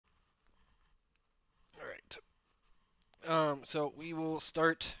So we will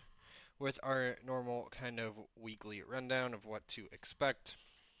start with our normal kind of weekly rundown of what to expect,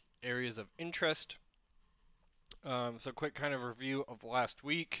 areas of interest. So quick kind of review of last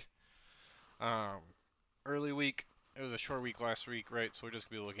week. Um, Early week, it was a short week last week, right? So we're just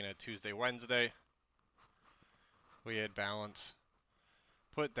gonna be looking at Tuesday, Wednesday. We had balance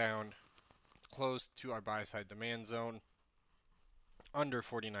put down close to our buy side demand zone under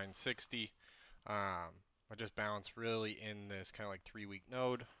 49.60. But just balance really in this kind of like 3 week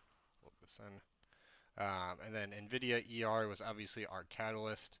node. Look this in. And then NVIDIA ER was obviously our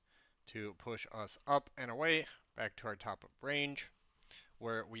catalyst to push us up and away back to our top of range,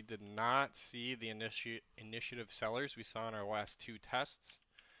 where we did not see the initiative sellers we saw in our last two tests.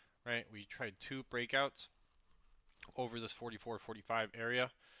 Right, we tried two breakouts over this 44-45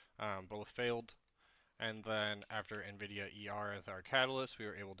 area, both failed. And then after NVIDIA ER as our catalyst, we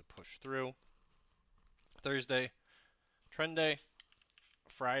were able to push through. Thursday, trend day.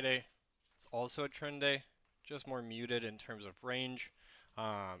 Friday, it's also a trend day, just more muted in terms of range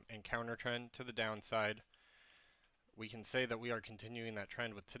and counter trend to the downside. We can say that we are continuing that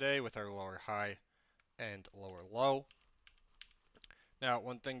trend with today with our lower high and lower low. Now,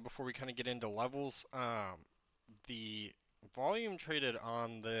 one thing before we kind of get into levels, the volume traded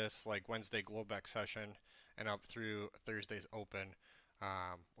on this like Wednesday Globex session and up through Thursday's open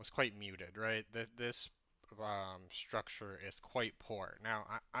was quite muted, right? This structure is quite poor. Now,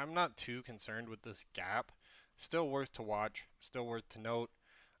 I'm not too concerned with this gap. Still worth to watch, still worth to note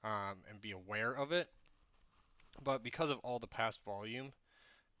and be aware of it. But because of all the past volume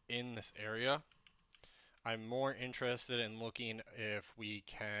in this area, I'm more interested in looking if we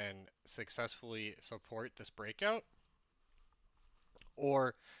can successfully support this breakout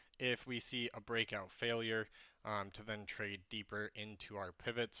or if we see a breakout failure to then trade deeper into our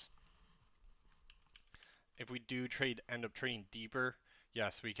pivots. If we do end up trading deeper,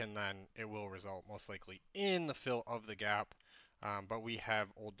 yes, we can then, it will result most likely in the fill of the gap, but we have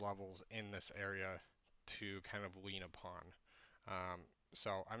old levels in this area to kind of lean upon.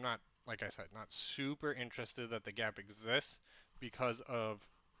 So I'm not, like I said, not super interested that the gap exists because of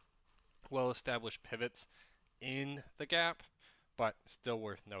well-established pivots in the gap, but still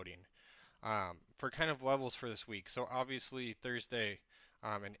worth noting. For kind of levels for this week, so obviously Thursday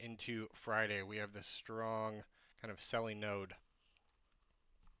and into Friday, we have this strong kind of selling node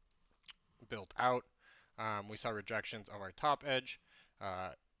built out. We saw rejections of our top edge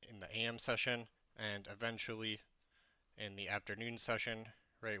in the AM session, and eventually in the afternoon session,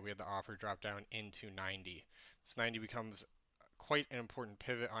 right, we had the offer drop down into 90. This 90 becomes quite an important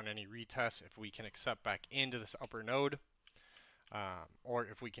pivot on any retest if we can accept back into this upper node, or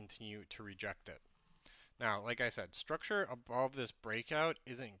if we continue to reject it. Now, like I said, structure above this breakout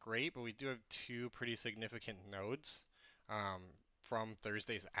isn't great, but we do have two pretty significant nodes from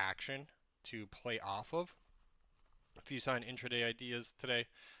Thursday's action to play off of. If you saw in intraday ideas today,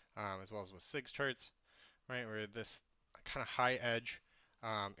 as well as with SIGs charts, right, where this kind of high edge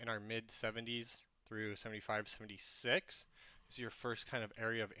in our mid 70s through 75, 76 is your first kind of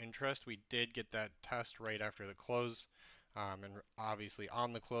area of interest. We did get that test right after the close. And obviously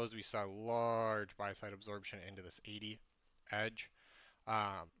on the close, we saw large buy-side absorption into this 80 edge.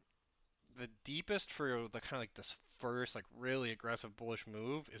 The deepest for the kind of like this first like really aggressive bullish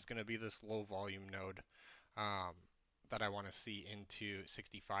move is going to be this low volume node that I want to see into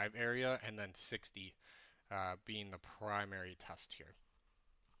 65 area, and then 60 being the primary test here.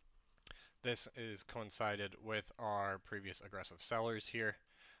 This is coincided with our previous aggressive sellers here.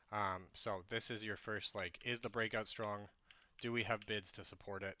 So this is your first, like, is the breakout strong? Do we have bids to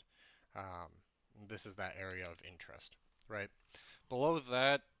support it? This is that area of interest, right? Below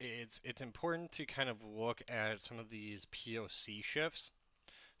that, it's important to kind of look at some of these POC shifts.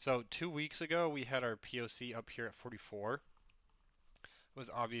 So 2 weeks ago, we had our POC up here at 44. It was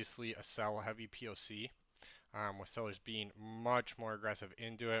obviously a sell-heavy POC, with sellers being much more aggressive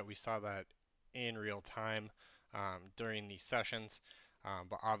into it. We saw that in real time during these sessions,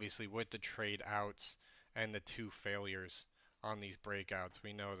 but obviously with the trade outs and the two failures on these breakouts,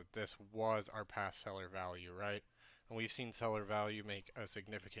 we know that this was our past seller value, right? And we've seen seller value make a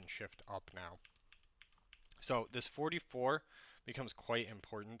significant shift up now. So this 44 becomes quite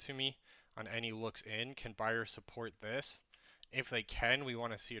important to me on any looks in. Can buyers support this? If they can, we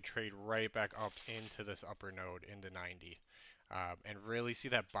want to see a trade right back up into this upper node into 90 and really see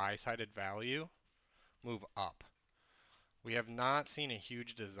that buy-sided value move up. We have not seen a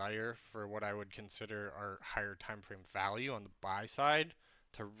huge desire for what I would consider our higher time frame value on the buy side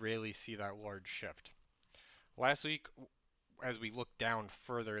to really see that large shift. Last week, as we look down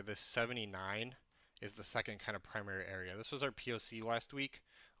further, this 79 is the second kind of primary area. This was our POC last week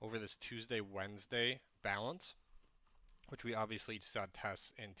over this Tuesday, Wednesday balance, which we obviously saw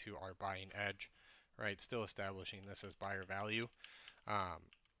tests into our buying edge, right? Still establishing this as buyer value.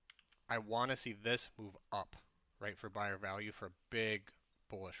 I want to see this move up, right, for buyer value for a big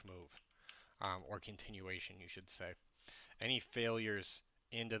bullish move, or continuation, you should say. Any failures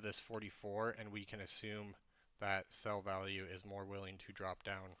into this 44, and we can assume that sell value is more willing to drop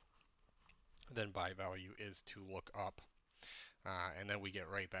down than buy value is to look up. And then we get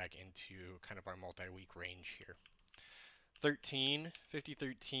right back into kind of our multi-week range here.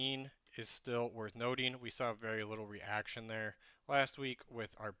 50-13 is still worth noting. We saw very little reaction there last week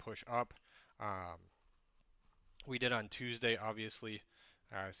with our push up. We did on Tuesday, obviously,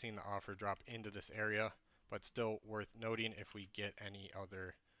 seeing the offer drop into this area, but still worth noting if we get any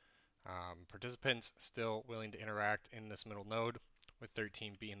other participants still willing to interact in this middle node, with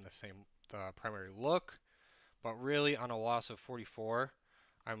 13 being the primary look. But really, on a loss of 44,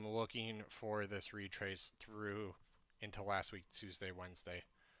 I'm looking for this retrace through into last week, Tuesday, Wednesday,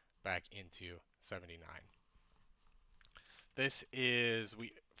 back into 79. This is,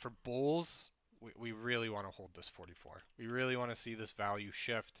 for bulls, we really want to hold this 44. We really want to see this value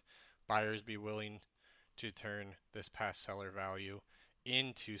shift. Buyers be willing to turn this past seller value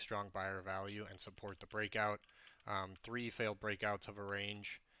into strong buyer value and support the breakout. 3 failed breakouts of a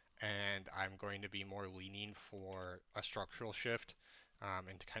range, and I'm going to be more leaning for a structural shift,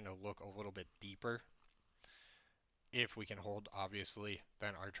 and to kind of look a little bit deeper. If we can hold, obviously,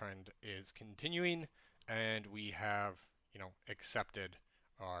 then our trend is continuing, and we have, accepted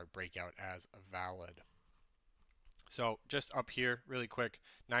our breakout as valid. So just up here, really quick,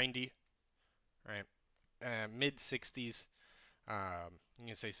 90, right? Mid 60s. You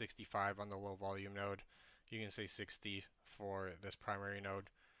can say 65 on the low volume node. You can say 60 for this primary node.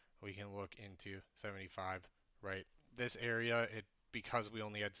 We can look into 75, right? This area, because we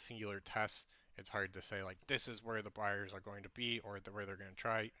only had singular tests, it's hard to say like this is where the buyers are going to be, or where they're going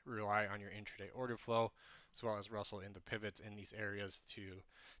to rely on your intraday order flow, as well as Russell into pivots in these areas to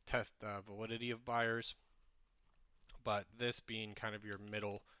test the validity of buyers. But this being kind of your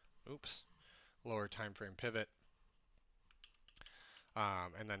middle, lower time frame pivot,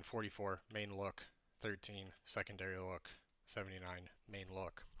 and then 44 main look, 13 secondary look, 79 main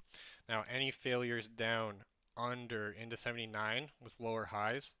look. Now any failures down into 79 with lower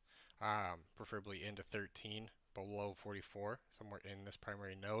highs, preferably into 13 below 44, somewhere in this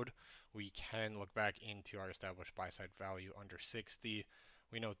primary node, we can look back into our established buy side value under 60.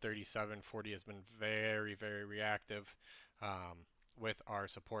 We know 37.40 has been very, very reactive with our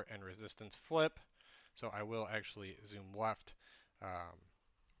support and resistance flip. So I will actually zoom left.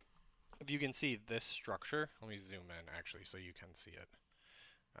 If you can see this structure, let me zoom in actually so you can see it.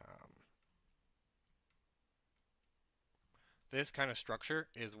 This kind of structure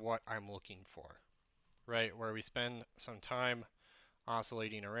is what I'm looking for, right? Where we spend some time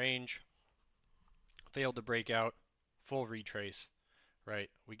oscillating a range, failed to break out, full retrace, right?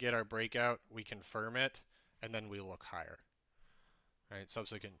 We get our breakout, we confirm it, and then we look higher, right?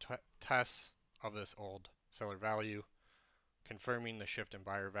 Subsequent tests of this old seller value, confirming the shift in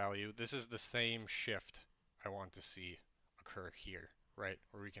buyer value. This is the same shift I want to see occur here, right?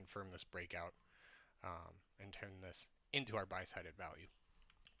 Where we confirm this breakout and turn this into our buy-sided value.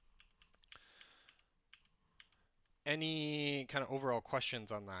 Any kind of overall questions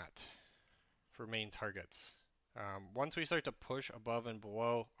on that for main targets? Once we start to push above and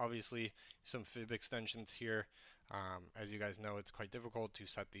below, obviously some fib extensions here. As you guys know, it's quite difficult to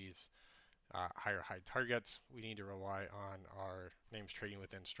set these higher high targets. We need to rely on our names trading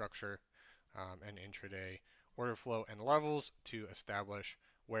within structure and intraday order flow and levels to establish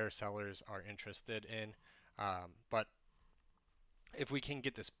where sellers are interested in. But if we can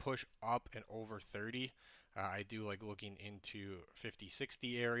get this push up and over 30, I do like looking into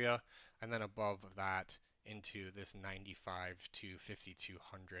 50-60 area, and then above that into this 95 to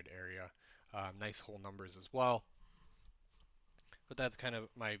 5200 area. Nice whole numbers as well. But that's kind of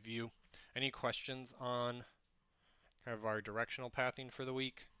my view. Any questions on kind of our directional pathing for the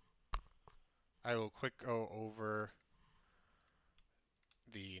week? I will quick go over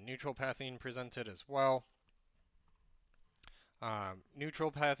the neutral pathing presented as well.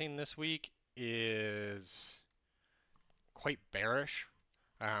 Neutral pathing this week is quite bearish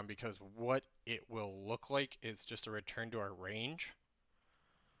because what it will look like is just a return to our range,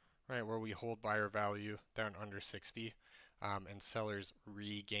 right, where we hold buyer value down under 60 and sellers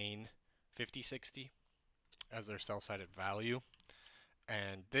regain 50-60 as their sell-sided value,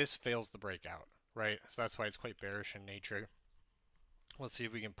 and this fails the breakout, right? So that's why it's quite bearish in nature. Let's see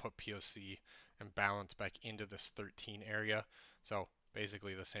if we can put POC and balance back into this 13 area. So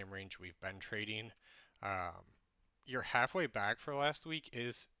basically the same range we've been trading. Your halfway back for last week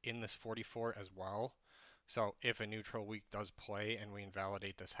is in this 44 as well. So if a neutral week does play and we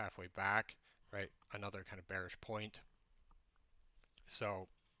invalidate this halfway back, right, another kind of bearish point. So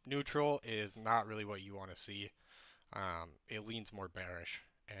neutral is not really what you want to see. It leans more bearish,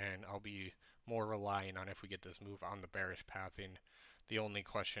 and I'll be more relying on if we get this move on the bearish pathing. The only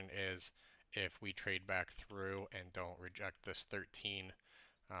question is if we trade back through and don't reject this 13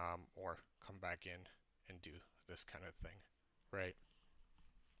 or come back in and do this kind of thing, right?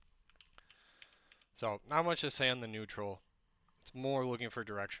 So not much to say on the neutral. It's more looking for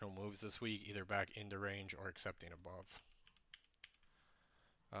directional moves this week, either back into range or accepting above.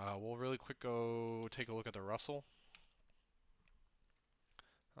 We'll really quick go take a look at the Russell.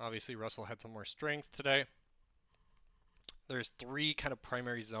 Obviously, Russell had some more strength today. There's three kind of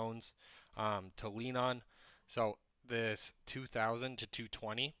primary zones to lean on. So this 2,000 to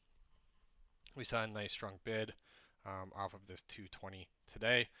 220, we saw a nice strong bid off of this 220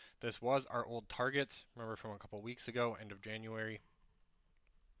 today. This was our old targets, remember from a couple weeks ago, end of January,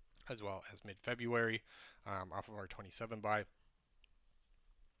 as well as mid-February, off of our 27 buy.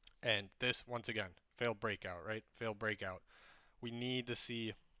 And this, once again, failed breakout, right? Failed breakout. We need to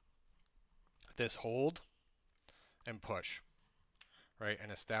see this hold and push, right?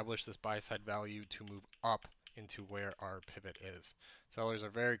 And establish this buy side value to move up into where our pivot is. Sellers are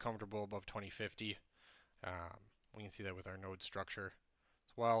very comfortable above 2050. We can see that with our node structure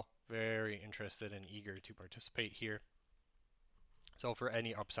as well. Very interested and eager to participate here. So for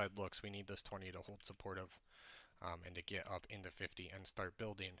any upside looks, we need this 20 to hold supportive and to get up into 50 and start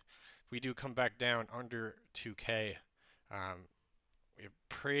building. If we do come back down under 2K, we have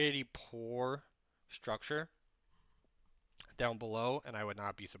pretty poor structure down below, and I would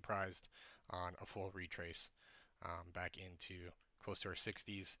not be surprised on a full retrace back into close to our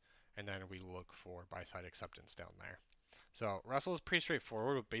 60s, and then we look for buy side acceptance down there. So Russell is pretty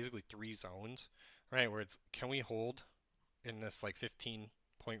straightforward with basically three zones, right? Where it's, can we hold in this like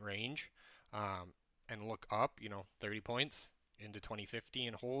 15-point range and look up, 30 points into 2050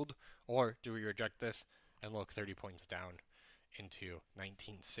 and hold, or do we reject this and look 30 points down into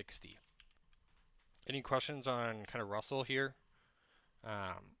 1960? Any questions on kind of Russell here?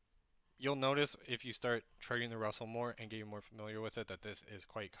 You'll notice if you start trading the Russell more and getting more familiar with it that this is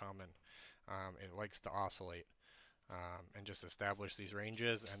quite common. It likes to oscillate and just establish these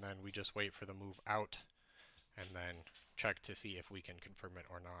ranges, and then we just wait for the move out and then check to see if we can confirm it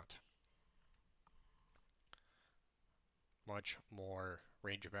or not. Much more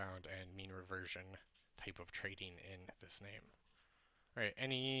range bound and mean reversion type of trading in this name. All right,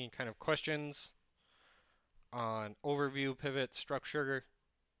 any kind of questions on overview, pivot, structure,